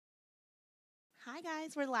Hi,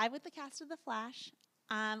 guys. We're live with the cast of The Flash.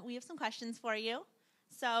 We have some questions for you.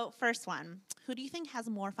 So, first one. Who do you think has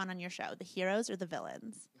more fun on your show, the heroes or the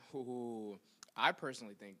villains? Ooh, I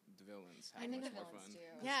personally think the villains have much more fun.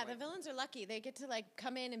 Yeah, the villains are lucky. They get to,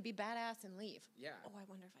 come in and be badass and leave. Yeah. Oh, I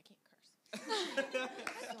wonder if I can't curse.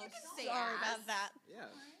 Sorry about that. Yeah.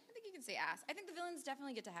 I think you can say ass. I think the villains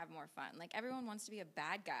definitely get to have more fun. Like, everyone wants to be a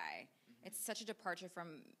bad guy. Mm-hmm. It's such a departure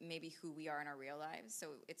from maybe who we are in our real lives, so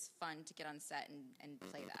it's fun to get on set and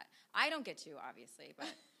play that. I don't get to, obviously, but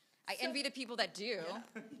I envy the people that do.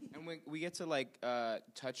 Yeah. And we get to,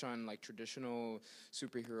 touch on, traditional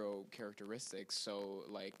superhero characteristics, so,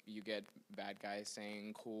 you get bad guys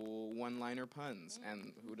saying cool one-liner puns,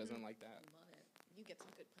 and who doesn't like that? Love it. You get some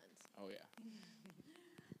good puns. Oh, yeah.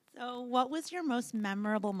 So, what was your most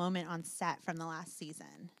memorable moment on set from the last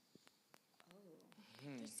season?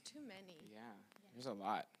 There's too many. Yeah, there's a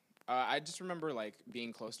lot. I just remember,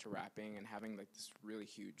 being close to wrapping and having, this really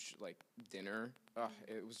huge, dinner.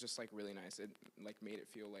 It was just, really nice. It, made it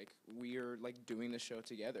feel like we're, doing the show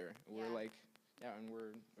together. We're, and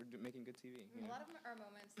we're making good TV. A lot of our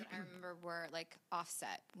moments that I remember were,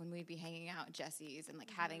 offset when we'd be hanging out at Jesse's and,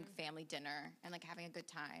 having family dinner and, having a good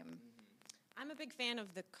time. I'm a big fan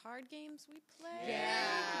of the card games we play.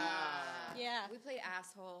 Yeah. We played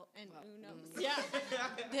Asshole. And Uno. Yeah.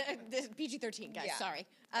 the PG-13, guys, Yeah. sorry.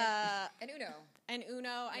 And Uno. And Uno.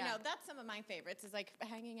 I Yeah. know. That's some of my favorites is,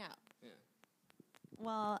 hanging out. Yeah.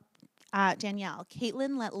 Well, Danielle,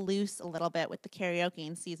 Caitlin let loose a little bit with the karaoke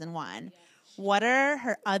in season 1. What are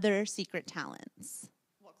her other secret talents?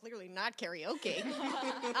 Well, clearly not karaoke.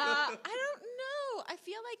 I don't know. I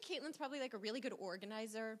feel like Caitlin's probably, a really good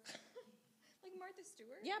organizer. Like Martha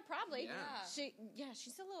Stewart? Yeah, probably. Yeah.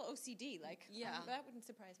 She's a little OCD. That wouldn't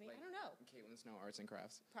surprise me. I don't know. Caitlin's no arts and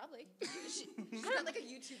crafts. Probably. She's got a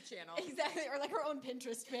YouTube channel. Exactly, or her own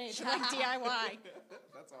Pinterest page, DIY.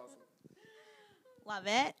 That's awesome. Love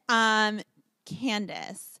it.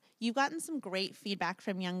 Candace, you've gotten some great feedback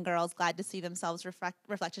from young girls glad to see themselves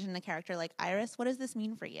reflected in a character like Iris. What does this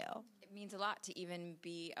mean for you? It means a lot to even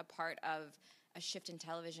be a part of a shift in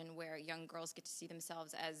television where young girls get to see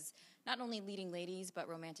themselves as not only leading ladies, but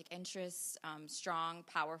romantic interests, strong,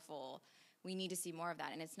 powerful. We need to see more of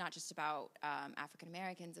that. And it's not just about African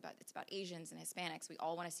Americans, it's about Asians and Hispanics. We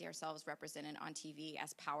all want to see ourselves represented on TV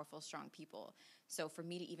as powerful, strong people. So for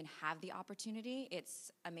me to even have the opportunity, it's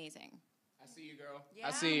amazing. I see you, girl. Yeah.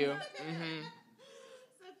 I see you. Mm-hmm.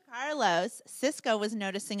 Carlos, Cisco was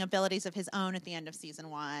noticing abilities of his own at the end of season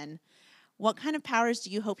 1. What kind of powers do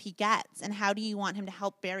you hope he gets, and how do you want him to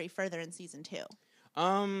help Barry further in season 2?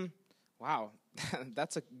 Wow,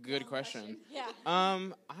 that's a good question. Yeah.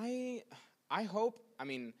 I hope.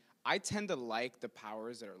 I tend to like the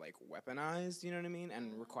powers that are weaponized. You know what I mean,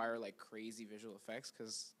 and require crazy visual effects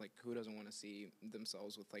because who doesn't want to see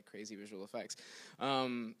themselves with crazy visual effects?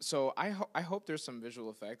 So I hope there's some visual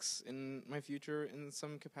effects in my future in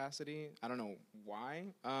some capacity. I don't know why,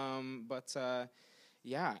 but.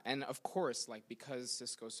 Yeah, and of course, because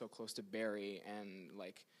Cisco's so close to Barry, and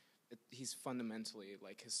he's fundamentally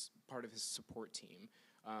his part of his support team.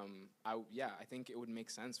 I think it would make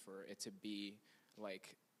sense for it to be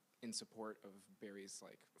in support of Barry's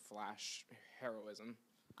Flash heroism.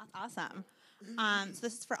 Awesome. So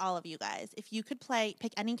this is for all of you guys. If you could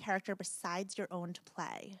pick any character besides your own to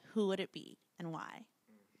play, who would it be and why?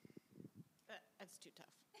 That's too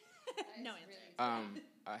tough. No answer.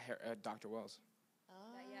 Dr. Wells.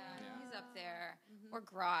 He's up there. Or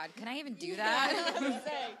Grodd. Can I even do that?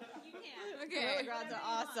 You can. Okay. Grodd's an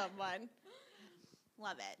awesome one.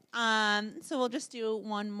 Love it. So we'll just do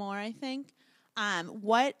one more, I think.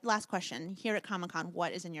 Last question, here at Comic-Con,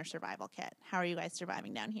 what is in your survival kit? How are you guys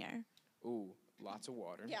surviving down here? Ooh, lots of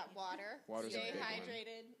water. Yeah, water. Water's Stay a big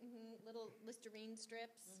hydrated. Mm-hmm. Little Listerine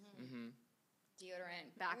strips. Mm-hmm.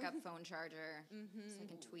 Deodorant, backup phone charger, so I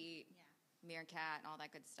can tweet, Meerkat, and all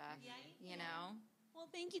that good stuff. You know? Well,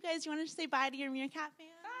 thank you guys. You want to say bye to your Meerkat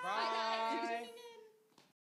fans? Bye.